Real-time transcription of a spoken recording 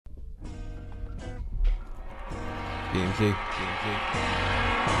BMG.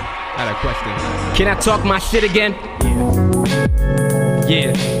 I had a question. Can I talk my shit again?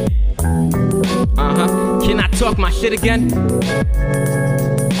 Yeah. Can I talk my shit again?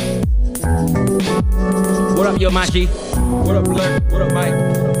 What up, yo, Maji? What up, Blur? What up, Mike?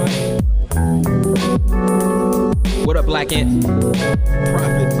 What up, Black Ant?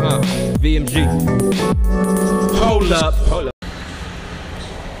 Prophet. VMG. Hold up.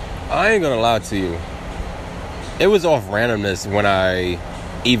 I ain't gonna lie to you. It was off randomness when I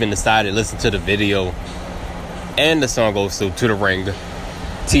even decided to listen to the video. And the song goes to the Ring.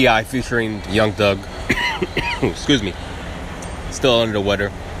 T.I. featuring Young Thug. Excuse me. Still under the weather.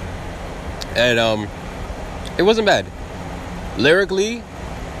 And it wasn't bad. Lyrically,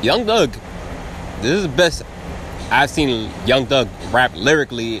 Young Thug. This is the best I've seen Young Thug rap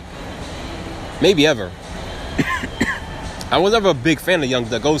lyrically maybe ever. I was never a big fan of Young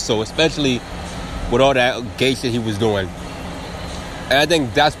Thug also, especially with all that gay shit he was doing. And I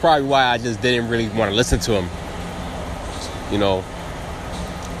think that's probably why I just didn't really want to listen to him. You know.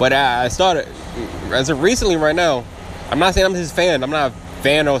 But I started, as of recently right now, I'm not saying I'm his fan. I'm not a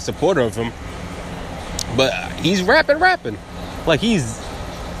fan or supporter of him. But he's rapping. Like he's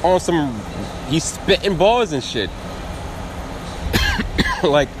on he's spitting bars and shit.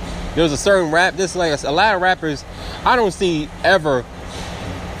 Like there's a certain rap, this like a lot of rappers I don't see ever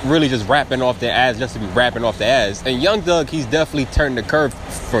really just rapping off their ass just to be rapping off their ass. And Young Thug, he's definitely turned the curve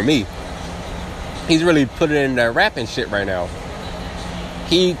for me. He's really put it in that rapping shit right now.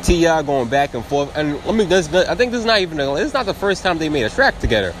 T.I. going back and forth, and I think this is not even. It's not the first time they made a track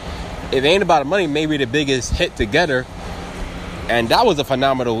together. If it ain't about the money, maybe the biggest hit together, and that was a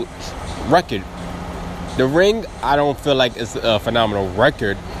phenomenal record. The Ring, I don't feel like it's a phenomenal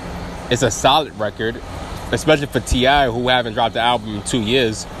record. It's a solid record, especially for T.I., who haven't dropped the album in 2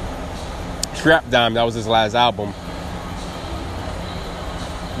 years. Trap Dime, that was his last album.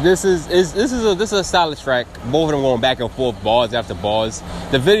 This is a solid track. Both of them going back and forth, bars after bars.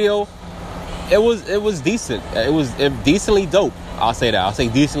 The video, it was decent. It was decently dope. I'll say that. I'll say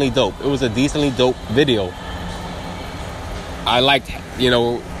decently dope. It was a decently dope video. I liked, I you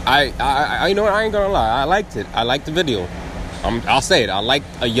know what, I ain't gonna lie. I liked it. I liked the video. I'll say it. I liked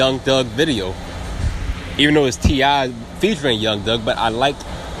a Young Thug video. Even though it's T.I. featuring Young Thug, but I liked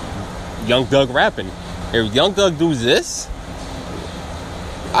Young Thug rapping. If Young Thug does this,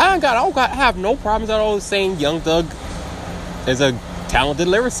 I have no problems at all saying Young Thug is a talented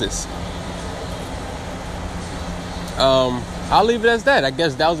lyricist. I'll leave it as that. I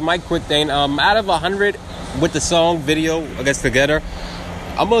guess that was my quick thing. Out of 100 with the song video, I guess together,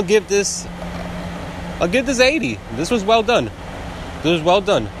 I'm gonna give this. I'll give this 80. This was well done.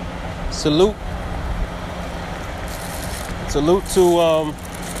 Salute to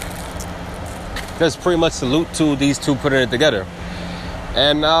just pretty much salute to these two putting it together.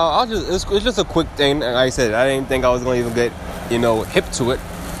 And it's just a quick thing. Like I said, I didn't think I was gonna even get hip to it,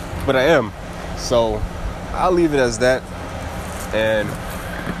 but I am. So I'll leave it as that. And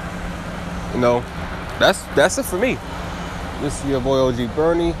that's it for me. This is your boy OG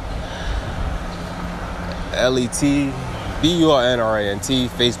Bernie. LETBURNRANT,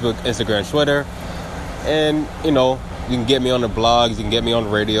 Facebook, Instagram, Twitter. And you can get me on the blogs, you can get me on the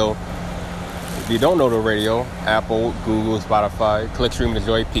radio. If you don't know the radio, Apple, Google, Spotify, click, stream, and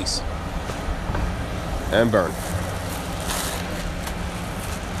enjoy. Peace. And burn.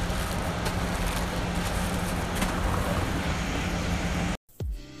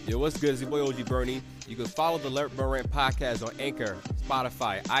 Yo, what's good? It's your boy OG Bernie. You can follow the Let Burn Rant podcast on Anchor,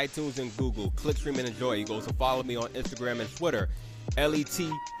 Spotify, iTunes, and Google. Click, stream, and enjoy. You can also follow me on Instagram and Twitter.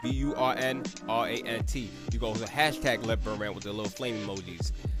 LETBURNRANT. You go to hashtag Let Burn Rant with the little flame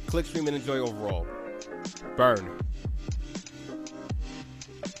emojis. Click, stream, and enjoy overall. Burn.